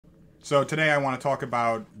So today I want to talk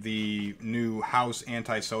about the new House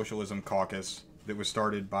Anti-Socialism Caucus that was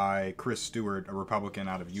started by Chris Stewart, a Republican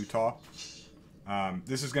out of Utah.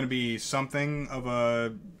 This is going to be something of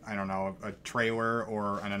a, I don't know, a trailer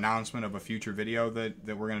or an announcement of a future video that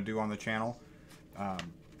we're going to do on the channel.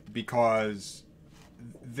 Because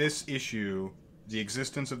this issue, the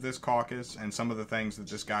existence of this caucus and some of the things that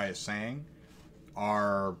this guy is saying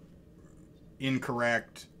are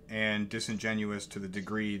incorrect and disingenuous to the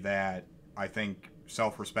degree that I think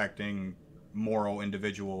self-respecting, moral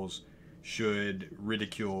individuals should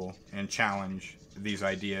ridicule and challenge these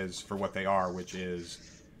ideas for what they are, which is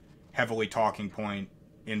heavily talking point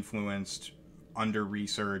influenced,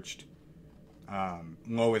 under-researched,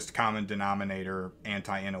 lowest common denominator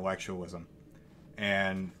anti-intellectualism.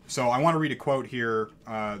 And so I want to read a quote here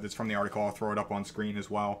that's from the article. I'll throw it up on screen as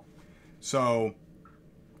well. So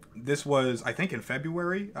this was, I think, in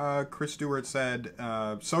February. Chris Stewart said,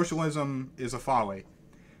 socialism is a folly.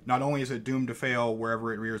 Not only is it doomed to fail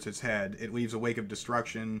wherever it rears its head, it leaves a wake of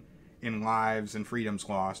destruction in lives and freedoms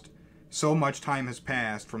lost. So much time has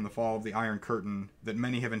passed from the fall of the Iron Curtain that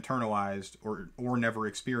many have internalized or never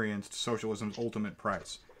experienced socialism's ultimate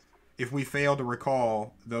price. If we fail to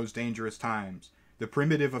recall those dangerous times, the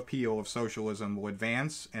primitive appeal of socialism will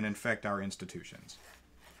advance and infect our institutions.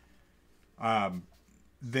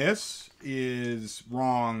 This is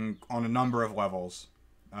wrong on a number of levels.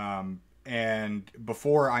 And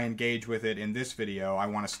before I engage with it in this video, I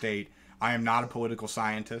want to state I am not a political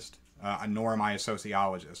scientist, nor am I a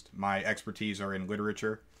sociologist. My expertise are in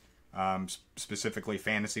literature, specifically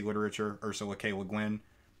fantasy literature, Ursula K. Le Guin,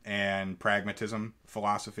 and pragmatism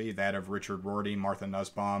philosophy, that of Richard Rorty, Martha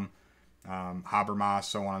Nussbaum, Habermas,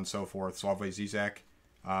 so on and so forth, Slavoj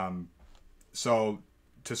Zizek. So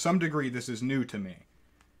to some degree, this is new to me.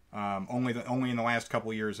 Only in the last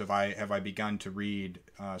couple of years have I begun to read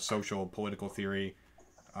social political theory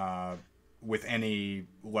with any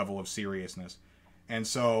level of seriousness, and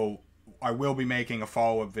so I will be making a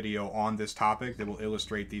follow-up video on this topic that will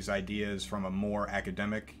illustrate these ideas from a more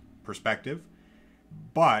academic perspective.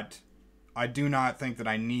 But I do not think that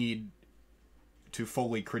I need to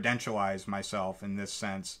fully credentialize myself in this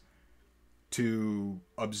sense to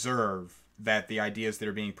observe that the ideas that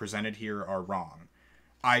are being presented here are wrong.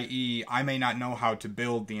 I.e., I may not know how to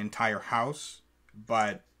build the entire house,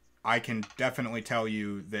 but I can definitely tell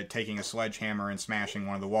you that taking a sledgehammer and smashing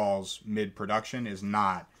one of the walls mid-production is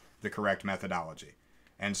not the correct methodology.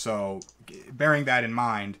 And so, bearing that in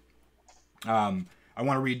mind, I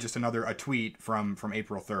want to read just a tweet from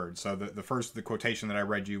April 3rd. So the quotation that I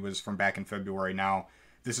read you was from back in February. Now,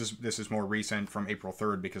 this is more recent, from April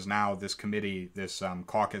 3rd, because now this committee, this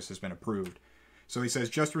caucus, has been approved. So he says,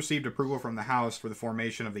 just received approval from the House for the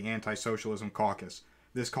formation of the Anti-Socialism Caucus.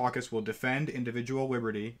 This caucus will defend individual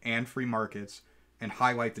liberty and free markets and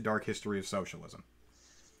highlight the dark history of socialism.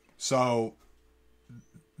 So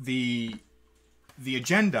the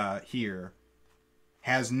agenda here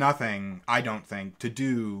has nothing, I don't think, to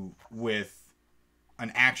do with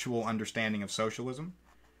an actual understanding of socialism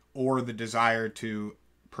or the desire to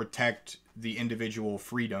protect the individual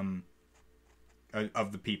freedom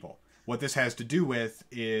of the people. What this has to do with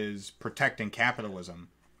is protecting capitalism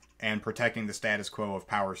and protecting the status quo of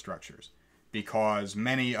power structures, because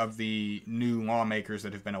many of the new lawmakers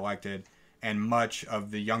that have been elected and much of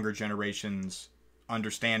the younger generation's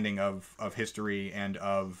understanding of history and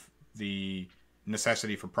of the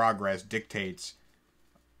necessity for progress dictates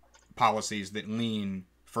policies that lean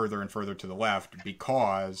further and further to the left,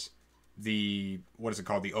 because the, what is it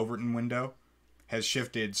called, the Overton window has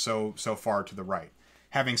shifted so far to the right.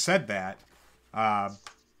 Having said that,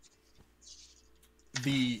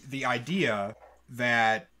 the idea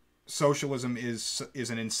that socialism is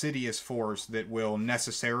an insidious force that will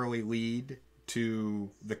necessarily lead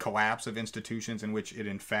to the collapse of institutions in which it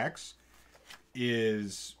infects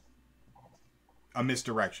is a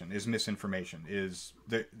misdirection, is misinformation, is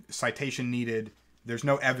the citation needed. There's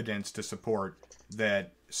no evidence to support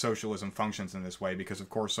that socialism functions in this way, because of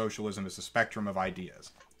course socialism is a spectrum of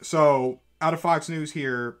ideas. So out of Fox News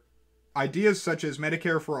here, ideas such as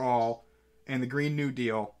Medicare for all and the Green New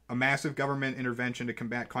Deal, a massive government intervention to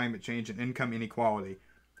combat climate change and income inequality,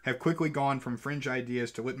 have quickly gone from fringe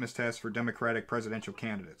ideas to litmus tests for Democratic presidential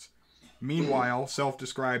candidates. Meanwhile,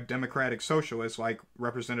 self-described democratic socialists like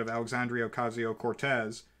Representative Alexandria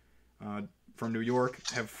Ocasio-Cortez from New York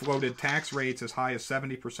have floated tax rates as high as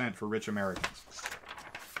 70% for rich Americans.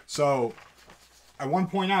 So I want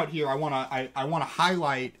to point out here, I want to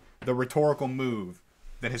highlight the rhetorical move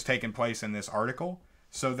that has taken place in this article,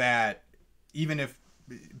 so that even if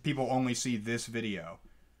people only see this video,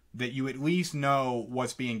 that you at least know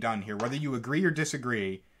what's being done here. Whether you agree or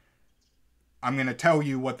disagree, I'm going to tell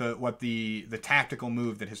you what the tactical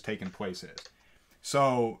move that has taken place is.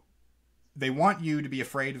 So they want you to be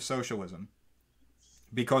afraid of socialism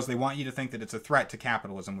because they want you to think that it's a threat to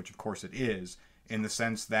capitalism, which of course it is, in the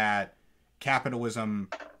sense that capitalism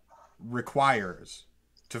requires,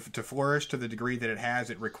 to flourish to the degree that it has,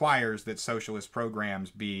 it requires that socialist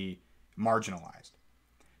programs be marginalized.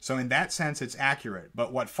 So in that sense, it's accurate.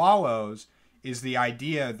 But what follows is the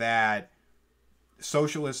idea that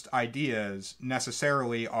socialist ideas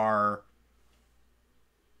necessarily are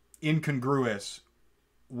incongruous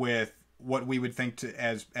with what we would think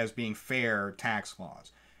as being fair tax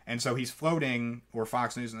laws. And so he's floating, or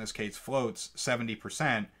Fox News in this case floats,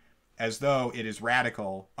 70% as though it is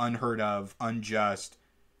radical, unheard of, unjust,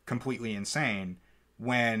 completely insane,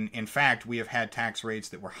 when in fact we have had tax rates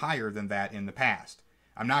that were higher than that in the past.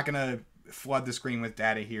 I'm not going to flood the screen with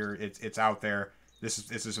data here. It's out there. This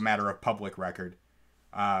is a matter of public record.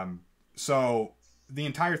 So the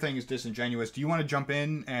entire thing is disingenuous. Do you want to jump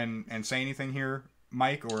in and say anything here,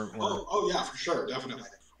 Mike? Oh yeah, for sure, definitely.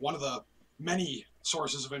 One of the many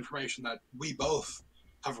sources of information that we both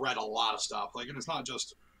have read a lot of stuff. Like, and it's not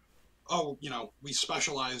just, we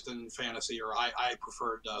specialized in fantasy, or I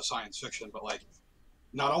preferred science fiction, but like,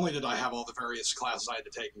 not only did I have all the various classes I had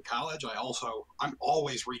to take in college, I'm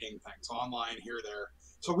always reading things online here, there.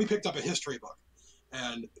 So we picked up a history book,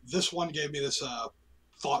 and this one gave me this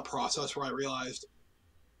thought process where I realized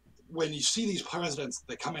when you see these presidents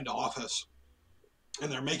that come into office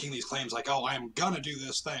and they're making these claims like, oh, I'm going to do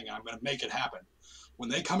this thing, I'm going to make it happen. When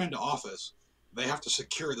they come into office, they have to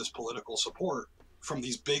secure this political support from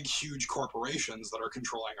these big, huge corporations that are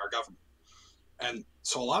controlling our government. And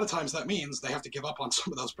so a lot of times that means they have to give up on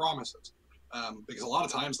some of those promises, because a lot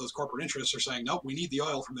of times those corporate interests are saying, nope, we need the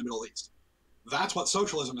oil from the Middle East. That's what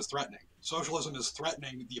socialism is threatening. Socialism is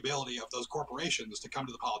threatening the ability of those corporations to come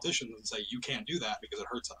to the politicians and say, you can't do that because it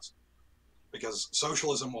hurts us. Because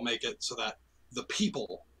socialism will make it so that the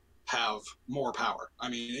people have more power. I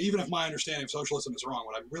mean, even if my understanding of socialism is wrong,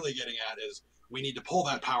 what I'm really getting at is we need to pull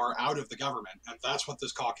that power out of the government, and that's what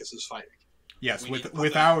this caucus is fighting. Yes,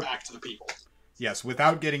 without back to the people. Yes,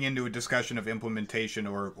 without getting into a discussion of implementation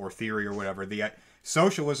or theory or whatever, the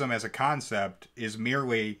socialism as a concept is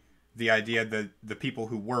merely the idea that the people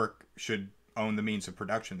who work should own the means of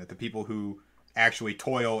production, that the people who actually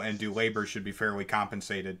toil and do labor should be fairly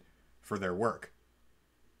compensated for their work.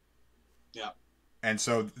 Yeah. And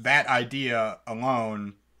so that idea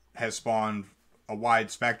alone has spawned a wide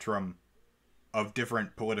spectrum of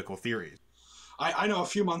different political theories. I know a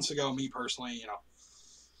few months ago, me personally,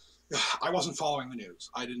 I wasn't following the news.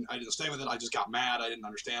 I didn't stay with it. I just got mad. I didn't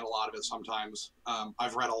understand a lot of it sometimes.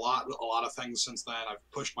 I've read a lot of things since then. I've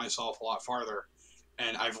pushed myself a lot farther,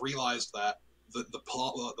 and I've realized that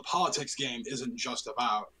the politics game isn't just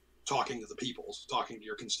about talking to the people, talking to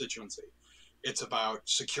your constituency. It's about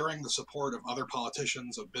securing the support of other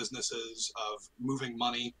politicians, of businesses, of moving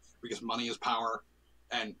money, because money is power,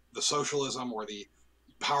 and the socialism or the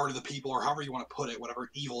power to the people, or however you want to put it,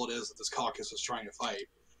 whatever evil it is that this caucus is trying to fight.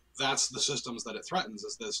 That's the systems that it threatens,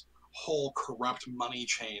 is this whole corrupt money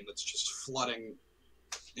chain that's just flooding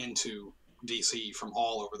into DC from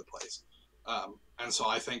all over the place. And so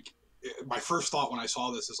I think my first thought when I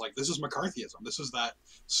saw this is like, this is McCarthyism. This is that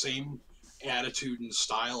same attitude and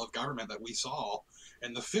style of government that we saw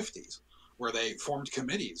in the 50s, where they formed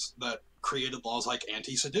committees that created laws like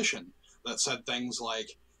anti-sedition that said things like,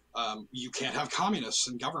 you can't have communists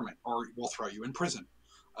in government or we'll throw you in prison.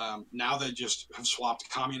 Now they just have swapped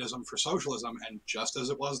communism for socialism, and just as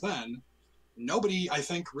it was then, nobody, I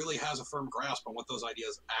think, really has a firm grasp on what those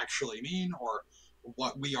ideas actually mean or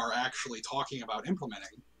what we are actually talking about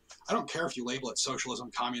implementing. I don't care if you label it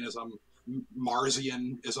socialism, communism,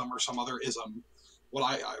 Marxianism, or some other ism.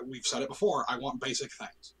 We've said it before, I want basic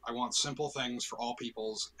things. I want simple things for all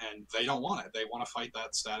peoples, and they don't want it. They want to fight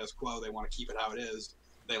that status quo. They want to keep it how it is.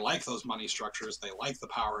 They like those money structures. They like the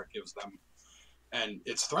power it gives them. And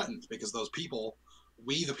it's threatened because those people,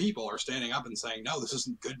 we the people, are standing up and saying, no, this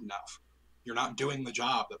isn't good enough. You're not doing the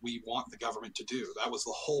job that we want the government to do. That was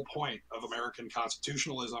the whole point of American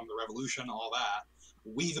constitutionalism, the revolution, all that.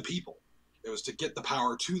 We the people. It was to get the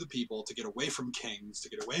power to the people, to get away from kings, to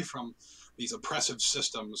get away from these oppressive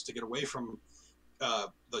systems, to get away from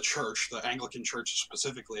the church, the Anglican church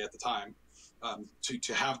specifically at the time,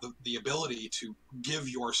 to have the ability to give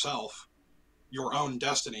yourself your own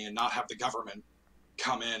destiny and not have the government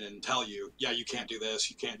come in and tell you, yeah, you can't do this,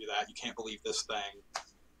 you can't do that, you can't believe this thing.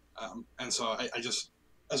 And so I just,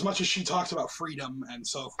 as much as she talks about freedom and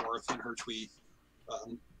so forth in her tweet,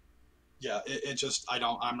 Yeah, it just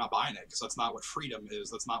I'm not buying it because that's not what freedom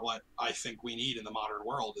is. That's not what I think we need in the modern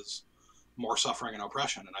world is more suffering and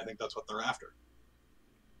oppression, and I think that's what they're after.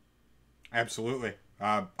 Absolutely.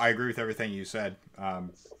 I agree with everything you said.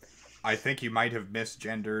 I think you might have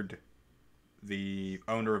misgendered the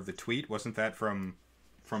owner of the tweet. Wasn't that from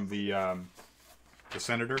the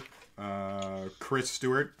senator, Chris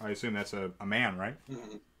Stewart? I assume that's a man, right?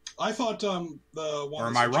 Mm-hmm. I thought the one or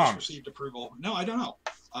am that I wrong? just received approval. No, I don't know.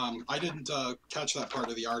 I didn't catch that part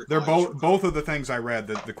of the article. They're both of the things I read,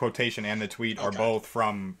 the quotation and the tweet, are both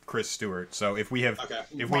from Chris Stewart. So if we have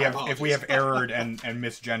if we have erred and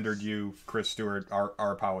misgendered you, Chris Stewart, our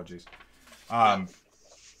apologies.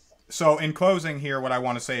 So in closing here, what I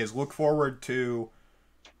want to say is look forward to,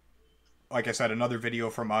 like I said, another video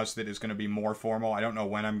from us that is going to be more formal. I don't know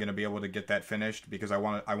when I'm going to be able to get that finished because I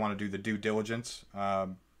want to do the due diligence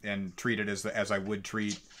and treat it as I would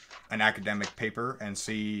treat an academic paper and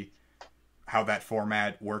see how that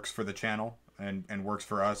format works for the channel and works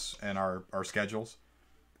for us and our schedules.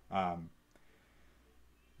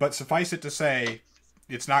 But suffice it to say,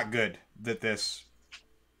 it's not good that this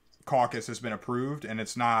caucus has been approved, and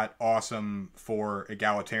it's not awesome for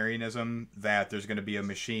egalitarianism that there's going to be a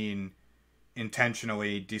machine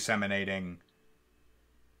intentionally disseminating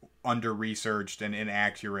under-researched and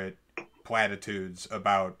inaccurate platitudes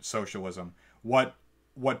about socialism. What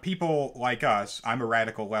people like us, I'm a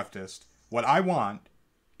radical leftist, what I want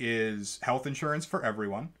is health insurance for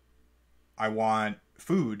everyone. I want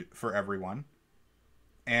food for everyone.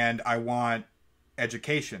 And I want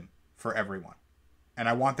education for everyone. And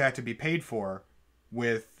I want that to be paid for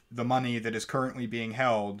with the money that is currently being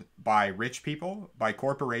held by rich people, by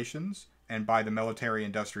corporations, and by the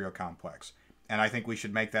military-industrial complex. And I think we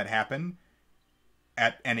should make that happen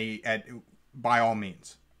by all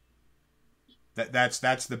means.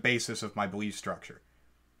 That's the basis of my belief structure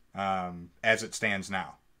as it stands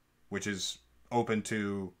now, which is open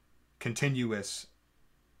to continuous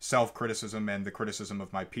self-criticism and the criticism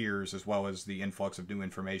of my peers, as well as the influx of new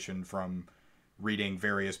information from reading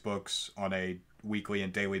various books on a weekly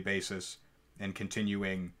and daily basis and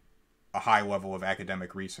continuing a high level of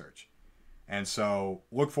academic research. And so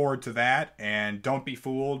look forward to that, and don't be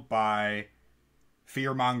fooled by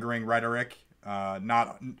fear-mongering rhetoric.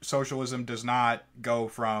 Socialism does not go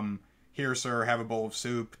from here, sir, have a bowl of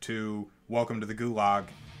soup to welcome to the gulag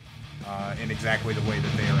in exactly the way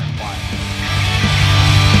that they are implying.